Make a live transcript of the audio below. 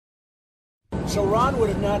So Ron would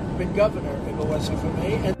have not been governor if it wasn't for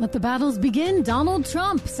me. Let the battles begin. Donald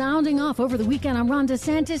Trump sounding off over the weekend on Ron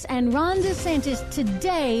DeSantis, and Ron DeSantis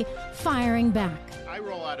today firing back. I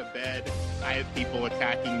roll out of bed. I have people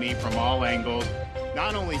attacking me from all angles.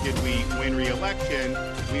 Not only did we win re-election,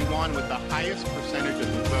 we won with the highest percentage of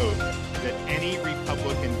the vote that any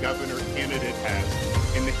Republican governor candidate has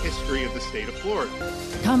in the history of the state of Florida.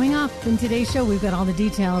 Coming up in today's show, we've got all the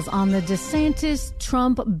details on the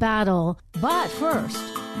DeSantis-Trump battle. But first,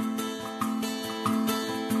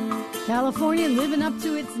 California living up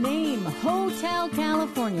to its name, Hotel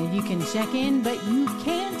California. You can check in, but you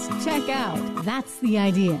can't check out. That's the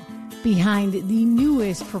idea behind the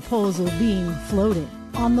newest proposal being floated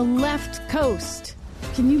on the left coast.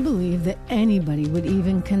 Can you believe that anybody would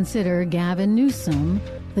even consider Gavin Newsom,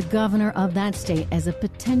 the governor of that state, as a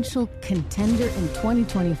potential contender in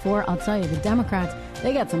 2024? I'll tell you, the Democrats,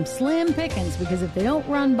 they got some slim pickings, because if they don't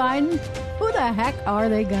run Biden, who the heck are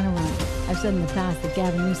they going to run? I've said in the past that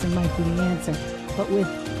Gavin Newsom might be the answer. But with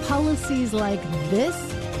policies like this,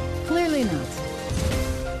 clearly not.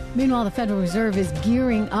 Meanwhile, the Federal Reserve is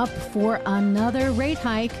gearing up for another rate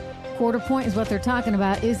hike. Quarter point is what they're talking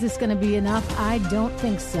about. Is this going to be enough? I don't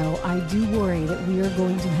think so. I do worry that we are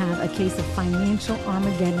going to have a case of financial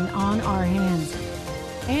Armageddon on our hands.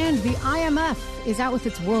 And the IMF is out with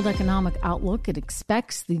its World Economic Outlook. It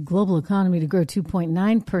expects the global economy to grow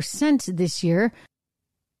 2.9% this year.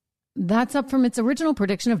 That's up from its original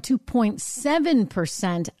prediction of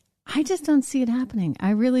 2.7%. I just don't see it happening.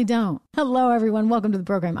 I really don't. Hello, everyone. Welcome to the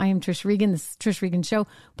program. I am Trish Regan. This is Trish Regan Show,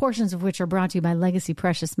 portions of which are brought to you by Legacy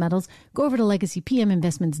Precious Metals. Go over to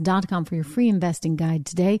LegacyPMInvestments.com for your free investing guide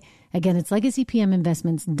today. Again, it's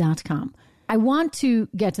LegacyPMInvestments.com. I want to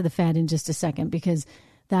get to the Fed in just a second, because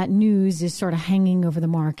that news is sort of hanging over the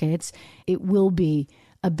markets. It will be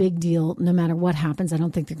a big deal no matter what happens. I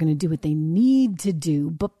don't think they're going to do what they need to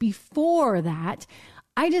do. But before that,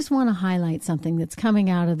 I just want to highlight something that's coming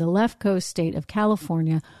out of the left coast state of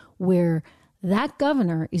California, where that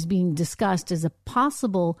governor is being discussed as a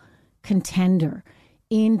possible contender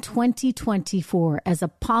in 2024 as a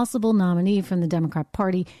possible nominee from the Democrat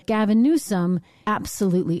Party. Gavin Newsom,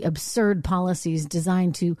 absolutely absurd policies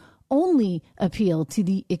designed to only appeal to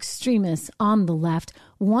the extremists on the left,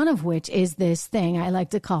 one of which is this thing I like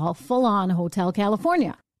to call full-on Hotel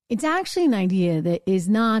California. It's actually an idea that is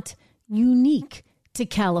not unique to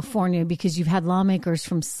California, because you've had lawmakers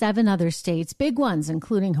from 7 other states, big ones,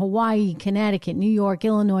 including Hawaii, Connecticut, New York,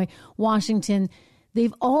 Illinois, Washington.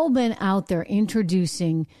 They've all been out there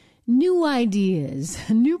introducing new ideas,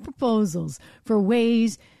 new proposals for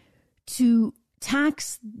ways to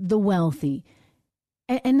tax the wealthy.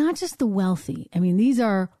 And not just the wealthy. I mean, these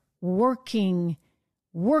are working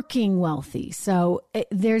wealthy. So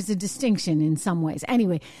there's a distinction in some ways.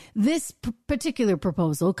 Anyway, this particular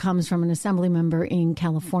proposal comes from an assembly member in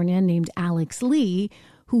California named Alex Lee,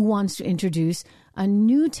 who wants to introduce a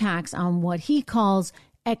new tax on what he calls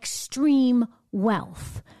extreme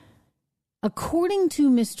wealth. According to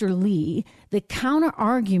Mr. Lee, the counter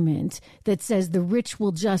argument that says the rich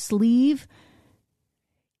will just leave,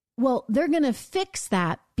 well, they're going to fix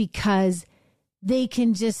that because they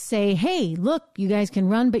can just say, hey, look, you guys can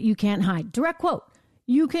run, but you can't hide. Direct quote,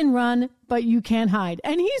 you can run, but you can't hide.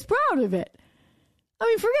 And he's proud of it. I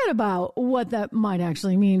mean, forget about what that might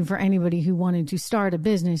actually mean for anybody who wanted to start a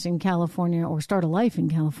business in California or start a life in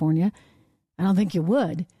California. I don't think you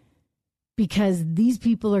would, because these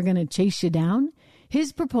people are going to chase you down.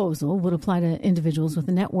 His proposal would apply to individuals with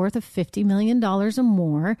a net worth of $50 million or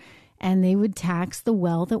more, and they would tax the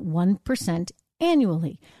wealth at 1%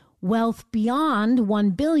 annually. Wealth beyond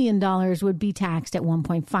 $1 billion would be taxed at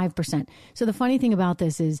 1.5%. So the funny thing about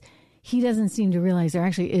this is he doesn't seem to realize there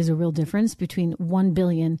actually is a real difference between 1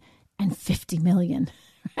 billion and 50 million,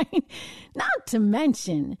 right? Not to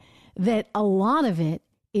mention that a lot of it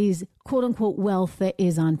is quote unquote wealth that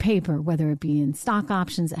is on paper, whether it be in stock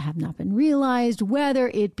options that have not been realized, whether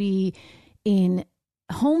it be in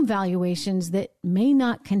home valuations that may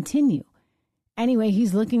not continue. Anyway,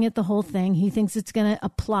 he's looking at the whole thing. He thinks it's going to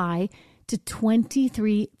apply to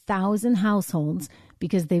 23,000 households,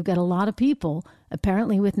 because they've got a lot of people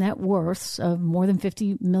apparently with net worths of more than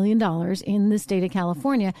 $50 million in the state of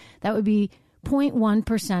California. That would be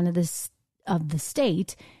 0.1% of the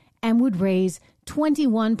state, and would raise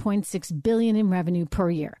 $21.6 billion in revenue per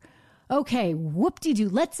year. Okay, whoop-de-doo.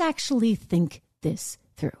 Let's actually think this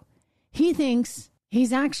through. He thinks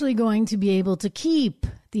he's actually going to be able to keep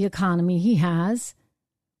the economy he has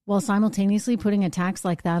while simultaneously putting a tax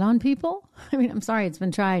like that on people. I mean, I'm sorry, it's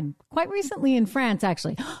been tried quite recently in France,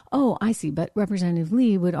 actually. Oh, I see. But Representative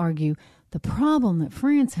Lee would argue The problem that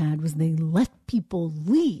France had was they let people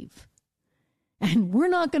leave. And we're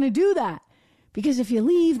not going to do that, because if you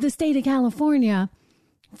leave the state of California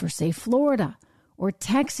for, say, Florida or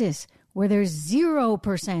Texas, where there's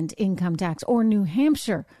 0% income tax, or New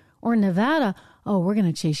Hampshire or Nevada, oh, we're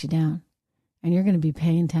going to chase you down and you're going to be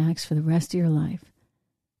paying tax for the rest of your life.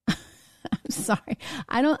 I'm sorry.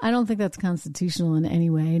 I don't think that's constitutional in any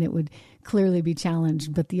way, and it would clearly be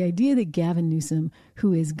challenged. But the idea that Gavin Newsom,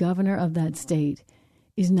 who is governor of that state,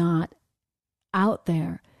 is not out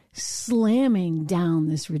there slamming down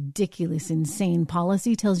this ridiculous, insane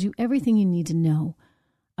policy tells you everything you need to know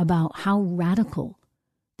about how radical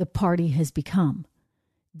the party has become.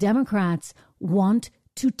 Democrats want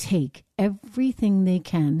to take everything they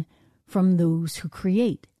can from those who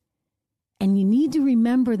create. And you need to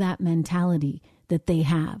remember that mentality that they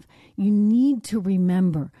have. You need to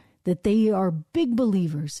remember that they are big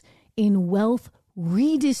believers in wealth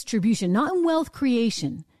redistribution, not in wealth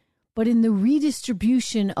creation, but in the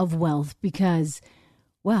redistribution of wealth, because,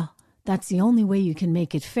 well, that's the only way you can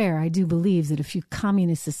make it fair. I do believe that a few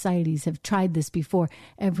communist societies have tried this before.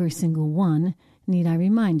 Every single one, need I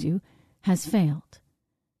remind you, has failed.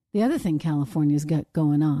 The other thing California's got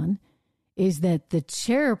going on is that the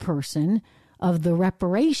chairperson of the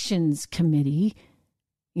reparations committee,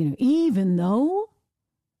 even though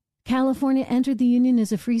California entered the Union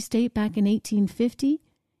as a free state back in 1850,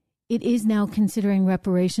 it is now considering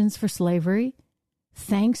reparations for slavery,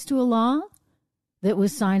 thanks to a law that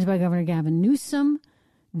was signed by Governor Gavin Newsom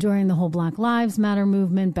during the whole Black Lives Matter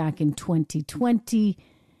movement back in 2020.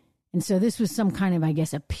 And so this was some kind of, I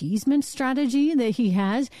guess, appeasement strategy that he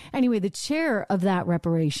has. Anyway, the chair of that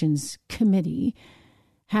reparations committee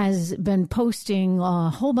has been posting a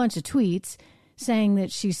whole bunch of tweets saying that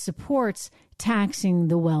she supports taxing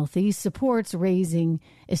the wealthy, supports raising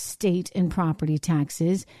estate and property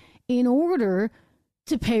taxes in order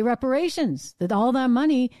to pay reparations, that all that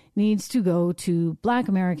money needs to go to Black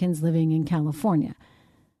Americans living in California.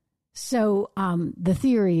 So the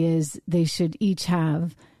theory is they should each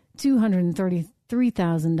have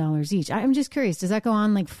 $233,000 each. I'm just curious, does that go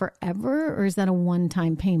on like forever, or is that a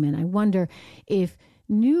one-time payment? I wonder if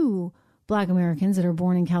new Black Americans that are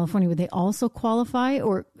born in California, would they also qualify?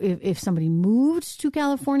 Or if somebody moved to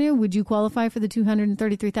California, would you qualify for the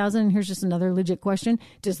 $233,000? And here's just another legit question.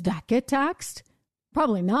 Does that get taxed?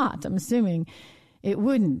 Probably not. I'm assuming it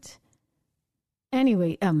wouldn't.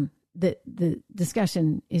 Anyway, the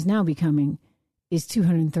discussion is now becoming, is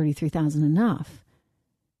 $233,000 enough?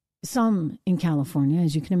 Some in California,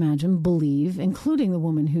 as you can imagine, believe, including the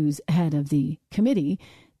woman who's head of the committee,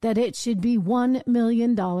 that it should be $1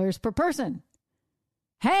 million per person.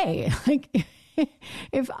 Hey, like,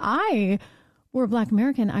 if I were a Black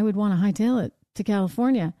American, I would want to hightail it to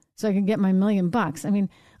California so I can get my $1 million. I mean,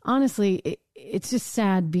 honestly, it's just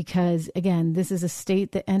sad because, again, this is a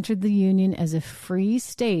state that entered the Union as a free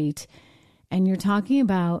state, and you're talking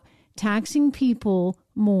about taxing people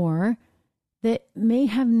more that may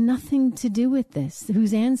have nothing to do with this,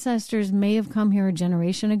 whose ancestors may have come here a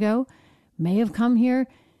generation ago, may have come here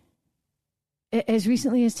as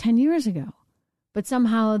recently as 10 years ago. But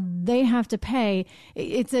somehow they have to pay.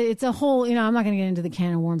 It's a whole, I'm not going to get into the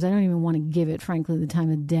can of worms. I don't even want to give it, frankly, the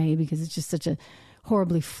time of day, because it's just such a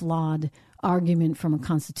horribly flawed argument from a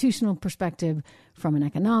constitutional perspective, from an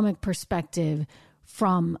economic perspective,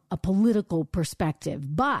 from a political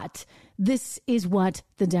perspective. But this is what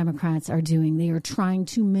the Democrats are doing. They are trying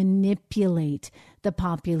to manipulate the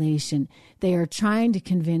population. They are trying to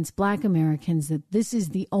convince Black Americans that this is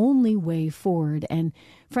the only way forward. And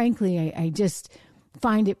frankly, I just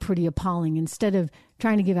find it pretty appalling. Instead of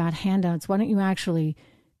trying to give out handouts, why don't you actually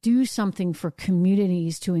do something for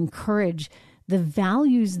communities to encourage the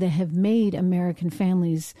values that have made American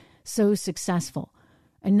families so successful?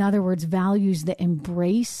 In other words, values that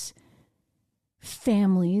embrace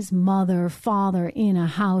families, mother, father in a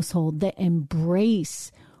household, that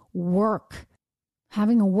embrace work,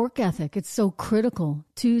 having a work ethic. It's so critical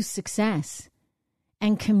to success.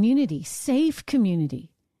 And community, safe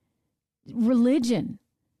community, religion.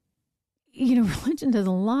 Religion does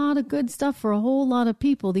a lot of good stuff for a whole lot of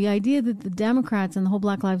people. The idea that the Democrats and the whole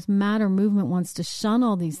Black Lives Matter movement wants to shun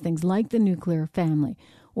all these things, like the nuclear family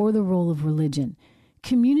or the role of religion.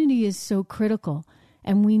 Community is so critical,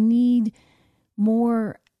 and we need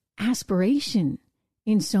more aspiration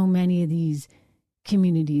in so many of these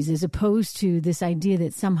communities, as opposed to this idea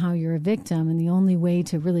that somehow you're a victim and the only way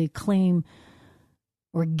to really claim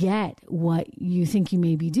or get what you think you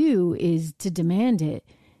maybe do is to demand it.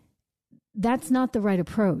 That's not the right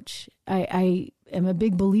approach. I am a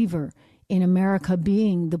big believer in America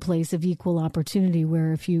being the place of equal opportunity,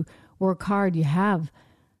 where if you work hard, you have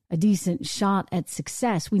a decent shot at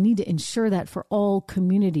success. We need to ensure that for all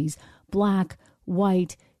communities, Black,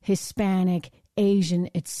 white, Hispanic, Asian,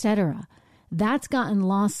 etc. That's gotten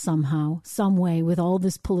lost somehow, some way, with all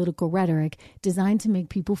this political rhetoric designed to make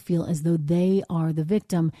people feel as though they are the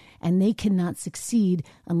victim and they cannot succeed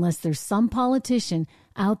unless there's some politician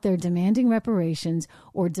out there demanding reparations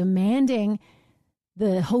or demanding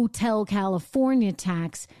the Hotel California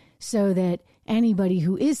tax so that anybody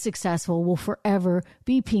who is successful will forever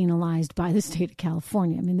be penalized by the state of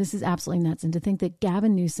California. I mean, this is absolutely nuts. And to think that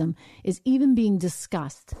Gavin Newsom is even being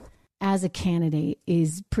discussed as a candidate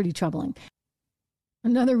is pretty troubling.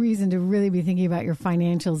 Another reason to really be thinking about your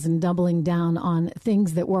financials and doubling down on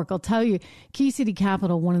things that work. I'll tell you, Key City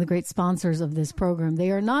Capital, one of the great sponsors of this program, they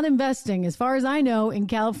are not investing, as far as I know, in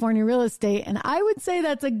California real estate. And I would say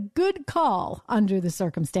that's a good call under the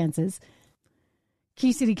circumstances.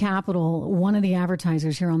 Key City Capital, one of the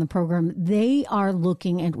advertisers here on the program, they are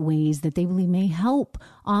looking at ways that they believe may help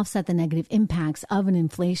offset the negative impacts of an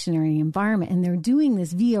inflationary environment. And they're doing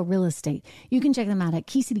this via real estate. You can check them out at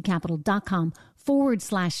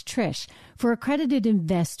keycitycapital.com/Trish. For accredited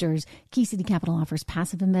investors, Key City Capital offers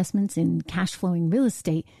passive investments in cash flowing real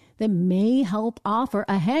estate that may help offer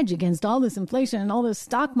a hedge against all this inflation and all this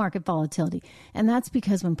stock market volatility. And that's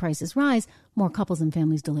because when prices rise, more couples and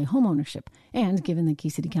families delay homeownership. And given that Key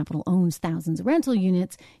City Capital owns thousands of rental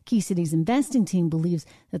units, Key City's investing team believes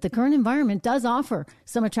that the current environment does offer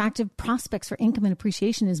some attractive prospects for income and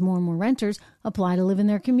appreciation as more and more renters apply to live in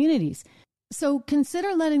their communities. So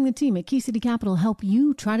consider letting the team at Key City Capital help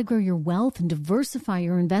you try to grow your wealth and diversify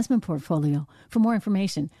your investment portfolio. For more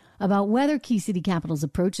information about whether Key City Capital's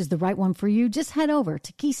approach is the right one for you, just head over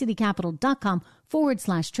to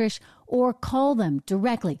keycitycapital.com/Trish or call them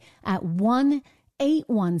directly at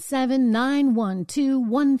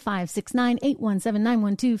 1-817-912-1569,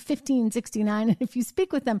 817-912-1569. And if you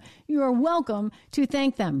speak with them, you are welcome to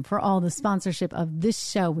thank them for all the sponsorship of this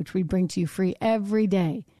show, which we bring to you free every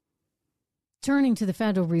day. Turning to the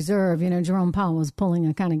Federal Reserve, Jerome Powell was pulling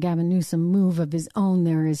a kind of Gavin Newsom move of his own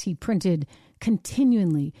there as he printed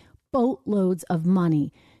continually boatloads of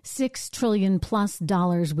money. $6 trillion plus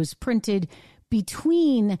was printed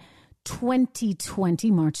between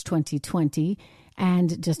 2020, March 2020,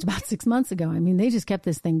 and just about 6 months ago. I mean, they just kept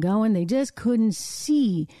this thing going. They just couldn't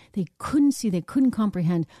see. They couldn't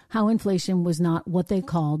comprehend how inflation was not what they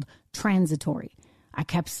called transitory. I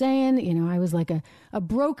kept saying, I was like a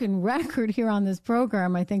broken record here on this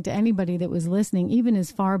program, I think, to anybody that was listening, even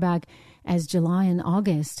as far back as July and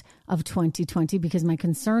August of 2020, because my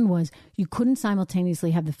concern was you couldn't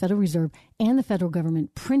simultaneously have the Federal Reserve and the federal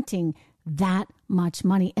government printing that much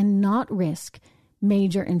money and not risk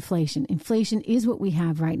major inflation. Inflation is what we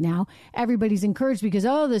have right now. Everybody's encouraged because,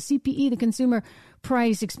 the CPE, the Consumer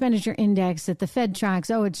Price Expenditure Index that the Fed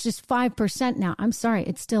tracks, it's just 5% now. I'm sorry,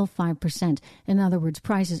 it's still 5%. In other words,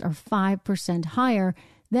 prices are 5% higher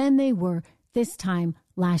than they were this time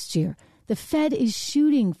last year. The Fed is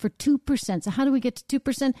shooting for 2%. So how do we get to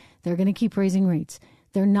 2%? They're going to keep raising rates.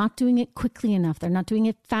 They're not doing it quickly enough. They're not doing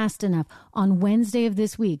it fast enough. On Wednesday of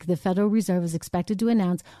this week, the Federal Reserve is expected to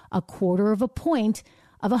announce a 1/4 point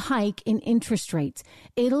of a hike in interest rates.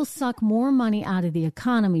 It'll suck more money out of the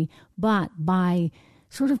economy, but by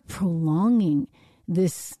sort of prolonging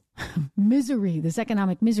this misery, this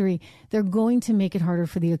economic misery, they're going to make it harder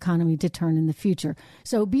for the economy to turn in the future.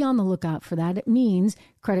 So be on the lookout for that. It means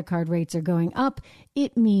credit card rates are going up.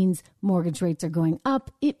 It means mortgage rates are going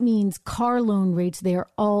up. It means car loan rates, they are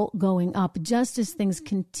all going up just as things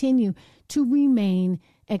continue to remain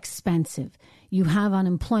expensive. You have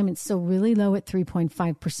unemployment still really low at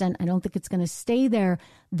 3.5%. I don't think it's going to stay there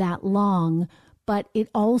that long, but it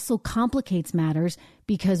also complicates matters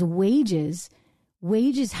because wages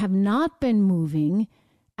have not been moving,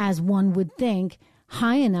 as one would think,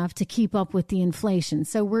 high enough to keep up with the inflation.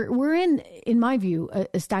 So we're in my view, a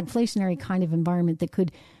stagflationary kind of environment that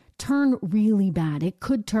could turn really bad. It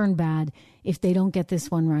could turn bad if they don't get this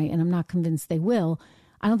one right, and I'm not convinced they will.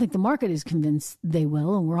 I don't think the market is convinced they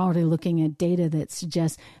will, and we're already looking at data that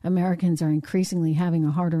suggests Americans are increasingly having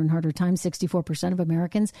a harder and harder time. 64% of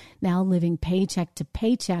Americans now living paycheck to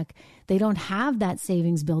paycheck. They don't have that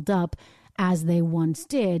savings built up as they once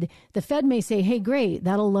did. The Fed may say, hey, great,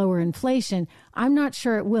 that'll lower inflation. I'm not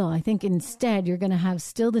sure it will. I think instead you're going to have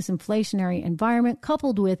still this inflationary environment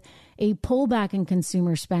coupled with a pullback in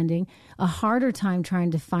consumer spending, a harder time trying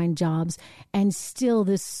to find jobs, and still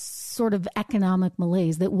this sort of economic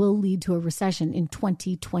malaise that will lead to a recession in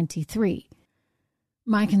 2023.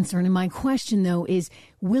 My concern and my question, though, is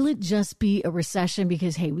will it just be a recession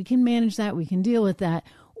because, hey, we can manage that, we can deal with that?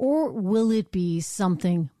 or will it be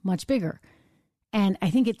something much bigger? And I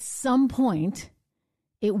think at some point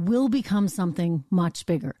it will become something much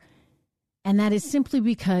bigger. And that is simply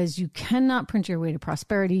because you cannot print your way to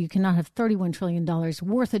prosperity. You cannot have $31 trillion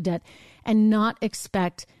worth of debt and not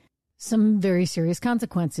expect some very serious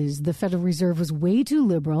consequences. The Federal Reserve was way too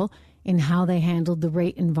liberal in how they handled the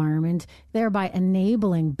rate environment, thereby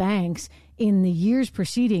enabling banks in the years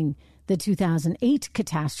preceding the 2008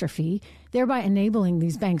 catastrophe, thereby enabling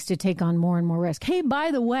these banks to take on more and more risk. Hey, by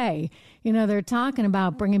the way, they're talking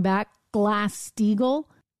about bringing back Glass-Steagall.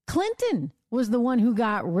 Clinton was the one who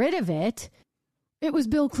got rid of it. It was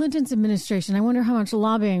Bill Clinton's administration. I wonder how much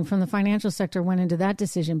lobbying from the financial sector went into that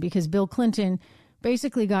decision, because Bill Clinton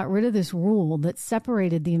basically got rid of this rule that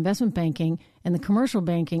separated the investment banking and the commercial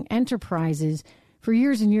banking enterprises for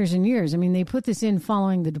years and years and years. I mean, they put this in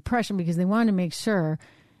following the Depression because they wanted to make sure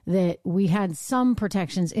that we had some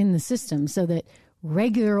protections in the system so that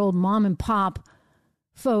regular old mom and pop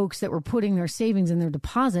folks that were putting their savings and their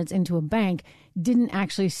deposits into a bank didn't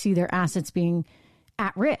actually see their assets being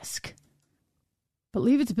at risk. But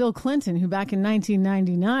leave it to Bill Clinton, who back in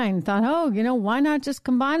 1999 thought, why not just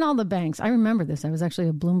combine all the banks? I remember this. I was actually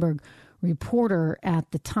a Bloomberg reporter at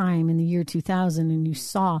the time in the year 2000, and you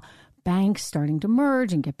saw banks starting to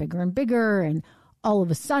merge and get bigger and bigger. And all of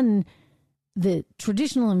a sudden, the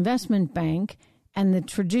traditional investment bank and the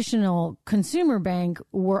traditional consumer bank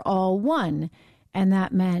were all one. And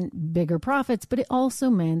that meant bigger profits, but it also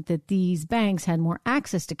meant that these banks had more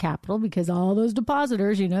access to capital because all those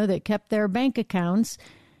depositors, that kept their bank accounts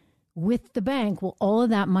with the bank, well, all of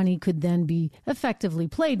that money could then be effectively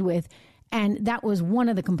played with. And that was one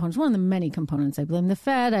of the components, one of the many components. I blame the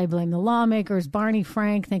Fed. I blame the lawmakers, Barney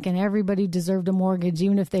Frank, thinking everybody deserved a mortgage,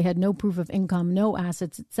 even if they had no proof of income, no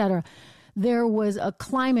assets, etc. There was a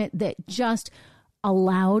climate that just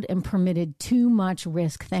allowed and permitted too much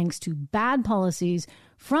risk thanks to bad policies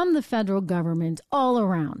from the federal government all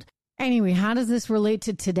around. Anyway, how does this relate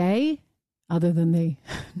to today? Other than they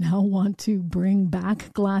now want to bring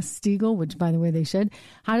back Glass-Steagall, which, by the way, they should.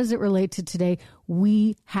 How does it relate to today?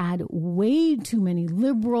 We had way too many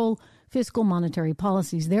liberal fiscal monetary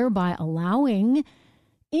policies, thereby allowing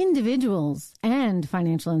individuals and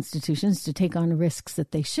financial institutions to take on risks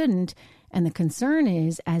that they shouldn't. And the concern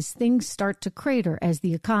is, as things start to crater, as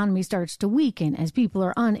the economy starts to weaken, as people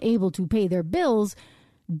are unable to pay their bills,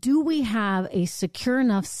 do we have a secure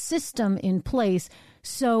enough system in place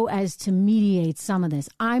so as to mediate some of this?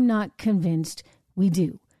 I'm not convinced we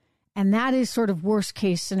do. And that is sort of worst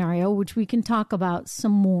case scenario, which we can talk about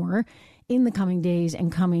some more in the coming days and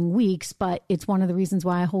coming weeks. But it's one of the reasons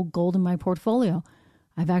why I hold gold in my portfolio.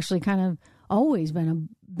 I've actually kind of always been a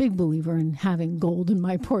big believer in having gold in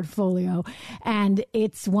my portfolio. And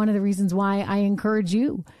it's one of the reasons why I encourage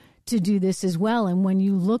you to do this as well. And when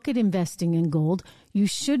you look at investing in gold, you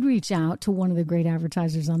should reach out to one of the great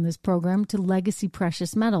advertisers on this program, to Legacy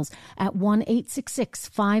Precious Metals at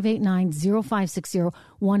 1-866-589-0560,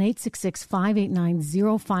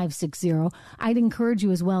 1-866-589-0560. I'd encourage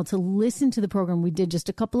you as well to listen to the program we did just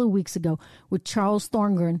a couple of weeks ago with Charles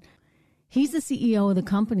Thorngren. He's the CEO of the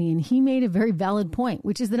company, and he made a very valid point,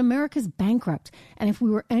 which is that America's bankrupt. And if we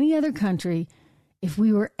were any other country, if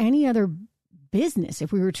we were any other business,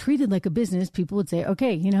 if we were treated like a business, people would say,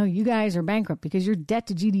 okay, you guys are bankrupt because your debt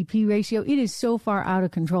to GDP ratio, it is so far out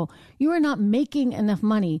of control. You are not making enough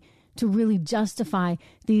money to really justify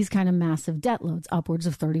these kind of massive debt loads, upwards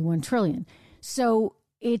of 31 trillion. So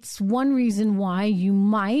it's one reason why you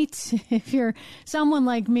might, if you're someone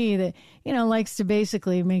like me that, likes to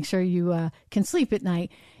basically make sure you can sleep at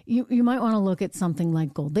night, you might want to look at something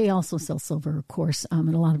like gold. They also sell silver, of course,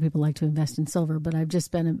 and a lot of people like to invest in silver, but I've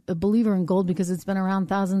just been a believer in gold because it's been around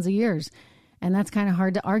thousands of years, and that's kind of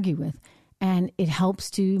hard to argue with. And it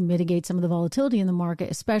helps to mitigate some of the volatility in the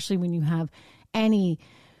market, especially when you have any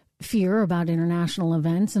fear about international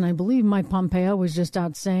events. And I believe Mike Pompeo was just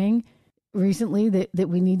out saying recently that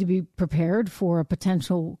we need to be prepared for a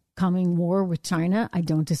potential coming war with China. I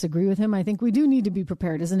don't disagree with him. I think we do need to be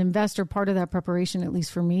prepared. As an investor, part of that preparation, at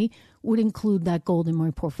least for me, would include that gold in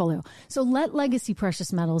my portfolio. So let Legacy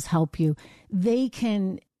Precious Metals help you. They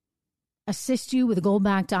can assist you with a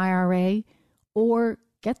gold-backed IRA, or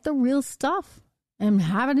get the real stuff and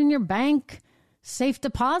have it in your bank safe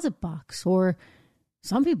deposit box, or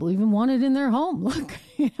some people even want it in their home. Look,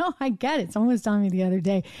 I get it. Someone was telling me the other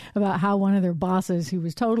day about how one of their bosses, who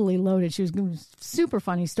was totally loaded, she was a super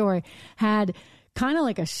funny story, had kind of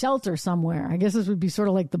like a shelter somewhere. I guess this would be sort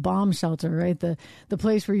of like the bomb shelter, right? The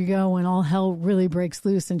place where you go when all hell really breaks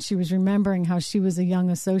loose. And she was remembering how she was a young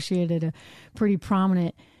associate at a pretty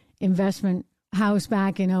prominent investment house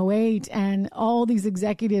back in 2008, and all these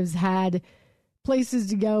executives had places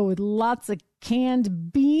to go with lots of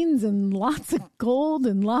canned beans and lots of gold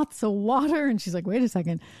and lots of water. And she's like, wait a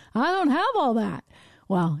second, I don't have all that.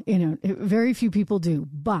 Well, very few people do.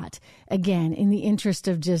 But again, in the interest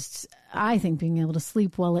of just, I think, being able to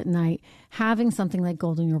sleep well at night, having something like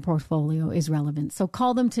gold in your portfolio is relevant. So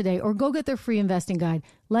call them today or go get their free investing guide,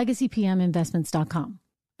 LegacyPMinvestments.com.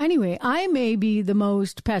 Anyway, I may be the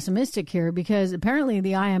most pessimistic here because apparently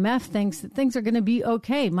the IMF thinks that things are going to be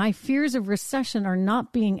okay. My fears of recession are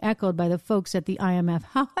not being echoed by the folks at the IMF.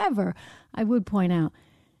 However, I would point out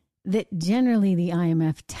that generally the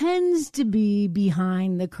IMF tends to be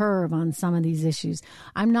behind the curve on some of these issues.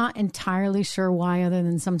 I'm not entirely sure why, other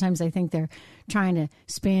than sometimes I think they're trying to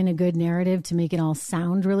spin a good narrative to make it all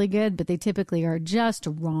sound really good, but they typically are just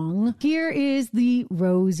wrong. Here is the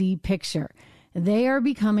rosy picture. They are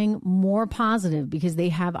becoming more positive because they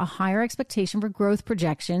have a higher expectation for growth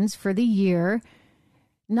projections for the year.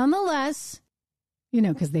 Nonetheless,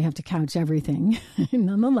 because they have to couch everything.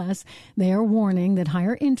 Nonetheless, they are warning that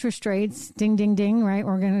higher interest rates, ding, ding, ding, right?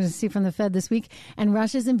 We're going to see from the Fed this week, and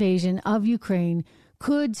Russia's invasion of Ukraine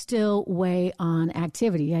could still weigh on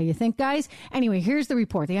activity. Yeah, you think, guys? Anyway, here's the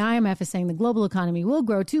report. The IMF is saying the global economy will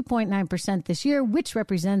grow 2.9% this year, which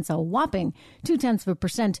represents a whopping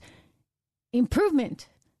 0.2% improvement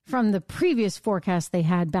from the previous forecast they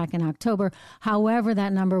had back in October. However,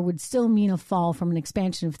 that number would still mean a fall from an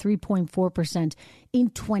expansion of 3.4% in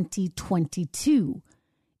 2022.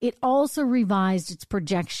 It also revised its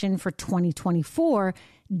projection for 2024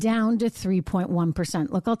 down to 3.1%.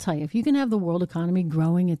 Look, I'll tell you, if you can have the world economy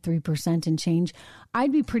growing at 3% and change,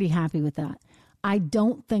 I'd be pretty happy with that. I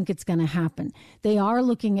don't think it's going to happen. They are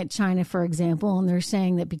looking at China, for example, and they're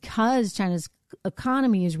saying that because China's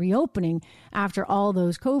economy is reopening after all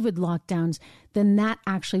those COVID lockdowns, then that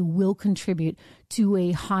actually will contribute to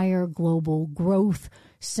a higher global growth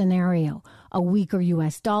scenario. A weaker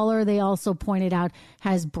U.S. dollar, they also pointed out,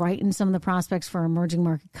 has brightened some of the prospects for emerging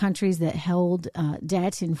market countries that held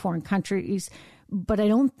debt in foreign countries. But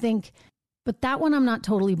that one I'm not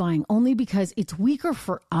totally buying, only because it's weaker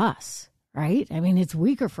for us, right? I mean, it's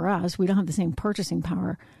weaker for us. We don't have the same purchasing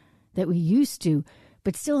power that we used to.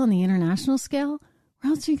 But still, on the international scale,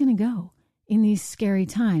 where else are you going to go in these scary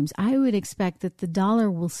times? I would expect that the dollar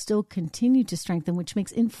will still continue to strengthen, which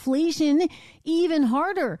makes inflation even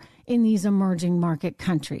harder in these emerging market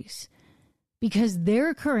countries because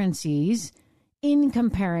their currencies, in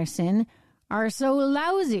comparison, are so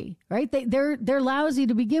lousy, right? They're lousy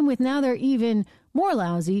to begin with. Now they're even more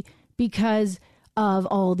lousy because of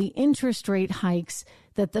all the interest rate hikes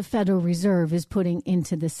that the Federal Reserve is putting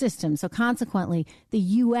into the system. So consequently, the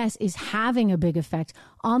U.S. is having a big effect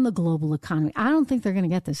on the global economy. I don't think they're going to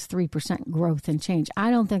get this 3% growth and change.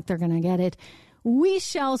 I don't think they're going to get it. We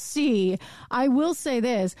shall see. I will say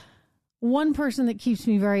this. One person that keeps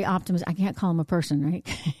me very optimistic, I can't call him a person, right?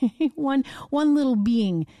 One little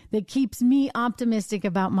being that keeps me optimistic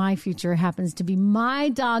about my future happens to be my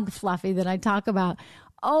dog Fluffy that I talk about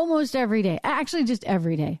almost every day, actually just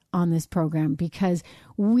every day on this program, because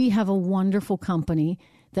we have a wonderful company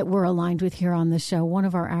that we're aligned with here on the show, one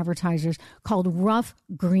of our advertisers, called Ruff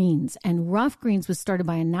Greens. And Ruff Greens was started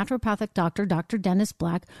by a naturopathic doctor, Dr. Dennis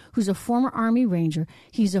Black, who's a former Army Ranger.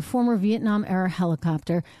 He's a former Vietnam-era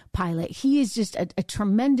helicopter pilot. He is just a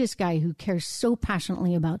tremendous guy who cares so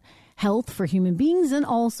passionately about health for human beings and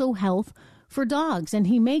also health for dogs. And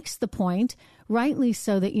he makes the point, rightly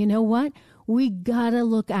so, that, you know what? We gotta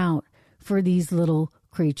look out for these little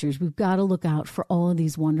creatures. We've got to look out for all of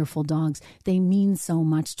these wonderful dogs. They mean so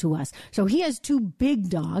much to us. So he has two big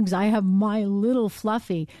dogs. I have my little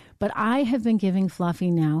Fluffy, but I have been giving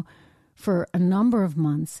Fluffy now for a number of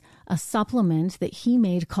months a supplement that he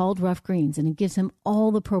made called Ruff Greens, and it gives him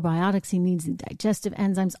all the probiotics he needs, the digestive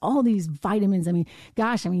enzymes, all these vitamins. I mean,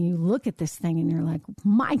 gosh, you look at this thing and you're like,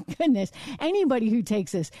 my goodness, anybody who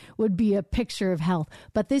takes this would be a picture of health.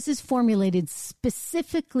 But this is formulated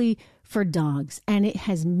specifically for dogs, and it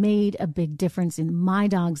has made a big difference in my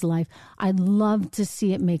dog's life. I'd love to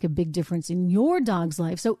see it make a big difference in your dog's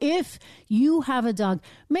life. So if you have a dog,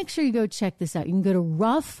 make sure you go check this out. You can go to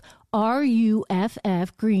Ruff,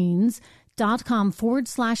 RUFF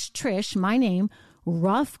greens.com/Trish, my name,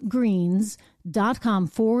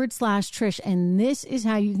 ruffgreens.com/Trish. And this is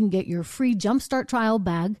how you can get your free Jumpstart trial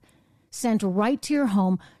bag sent right to your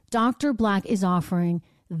home. Dr. Black is offering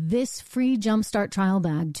this free Jumpstart trial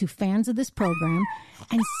bag to fans of this program,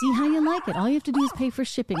 and see how you like it. All you have to do is pay for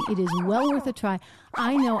shipping. It is well worth a try.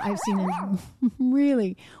 I know I've seen a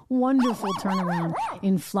really wonderful turnaround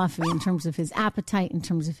in Fluffy in terms of his appetite, in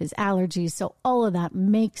terms of his allergies. So all of that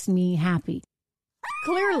makes me happy.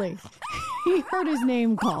 Clearly, he heard his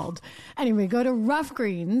name called. Anyway, go to Rough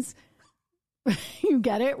Greens. You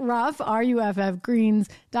get it? Rough, RUFF,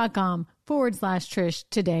 greens.com/Trish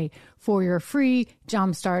today for your free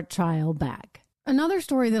Jumpstart trial bag. Another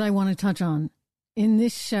story that I want to touch on in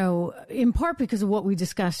this show, in part because of what we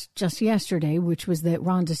discussed just yesterday, which was that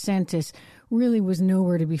Ron DeSantis really was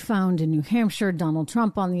nowhere to be found in New Hampshire. Donald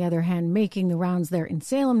Trump, on the other hand, making the rounds there in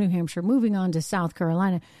Salem, New Hampshire, moving on to South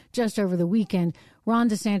Carolina just over the weekend. Ron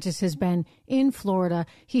DeSantis has been in Florida.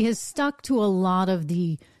 He has stuck to a lot of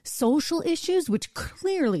the social issues, which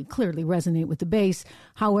clearly resonate with the base.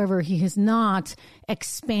 However, he has not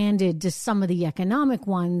expanded to some of the economic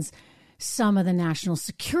ones, some of the national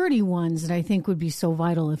security ones that I think would be so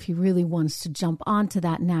vital if he really wants to jump onto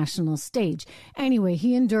that national stage. Anyway,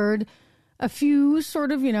 he endured a few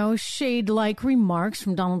sort of, shade-like remarks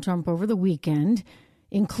from Donald Trump over the weekend,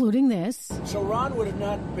 including this. So Ron would have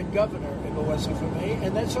not been governor if it wasn't for me,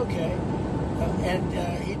 and that's okay.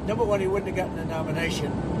 Number one, he wouldn't have gotten a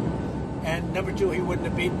nomination. And number two, he wouldn't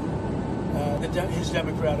have beaten his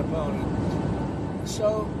Democrat opponent.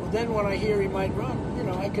 So then when I hear he might run,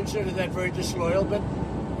 I consider that very disloyal, but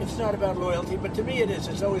it's not about loyalty. But to me it is.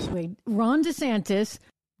 It's always... Wait, Ron DeSantis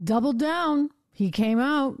doubled down. He came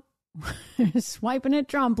out swiping at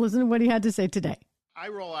Trump. Listen to what he had to say today. I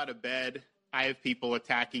roll out of bed. I have people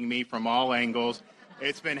attacking me from all angles.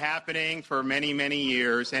 It's been happening for many, many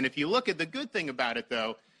years. And if you look at the good thing about it,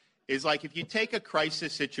 though, is like if you take a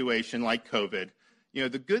crisis situation like COVID,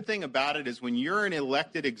 the good thing about it is when you're an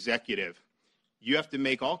elected executive, you have to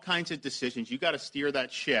make all kinds of decisions. You got to steer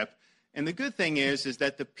that ship. And the good thing is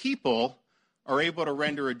that the people are able to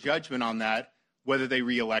render a judgment on that, whether they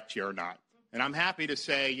reelect you or not. And I'm happy to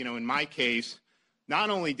say, in my case, not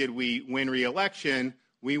only did we win re-election,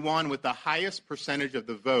 we won with the highest percentage of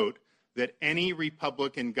the vote that any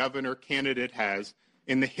Republican governor candidate has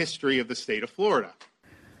in the history of the state of Florida.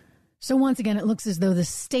 So once again, it looks as though the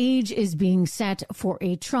stage is being set for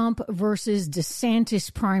a Trump versus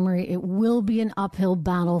DeSantis primary. It will be an uphill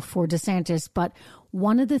battle for DeSantis, but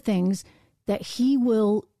one of the things that he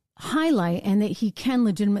will highlight and that he can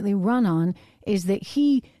legitimately run on is that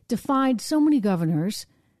he defied so many governors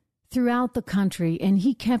throughout the country and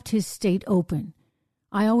he kept his state open.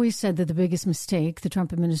 I always said that the biggest mistake the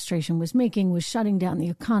Trump administration was making was shutting down the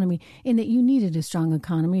economy, in that you needed a strong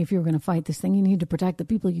economy. If you were going to fight this thing, you need to protect the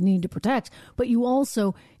people you need to protect, but you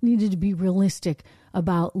also needed to be realistic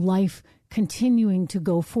about life continuing to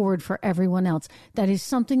go forward for everyone else. That is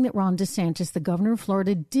something that Ron DeSantis, the governor of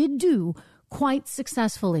Florida, did do quite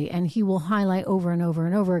successfully, and he will highlight over and over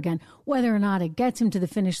and over again. Whether or not it gets him to the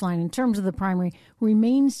finish line in terms of the primary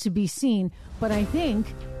remains to be seen, but I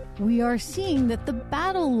think we are seeing that the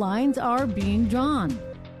battle lines are being drawn.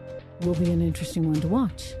 Will be an interesting one to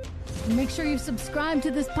watch. Make sure you subscribe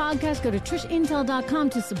to this podcast. Go to TrishIntel.com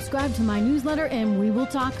to subscribe to my newsletter, and we will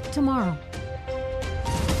talk tomorrow.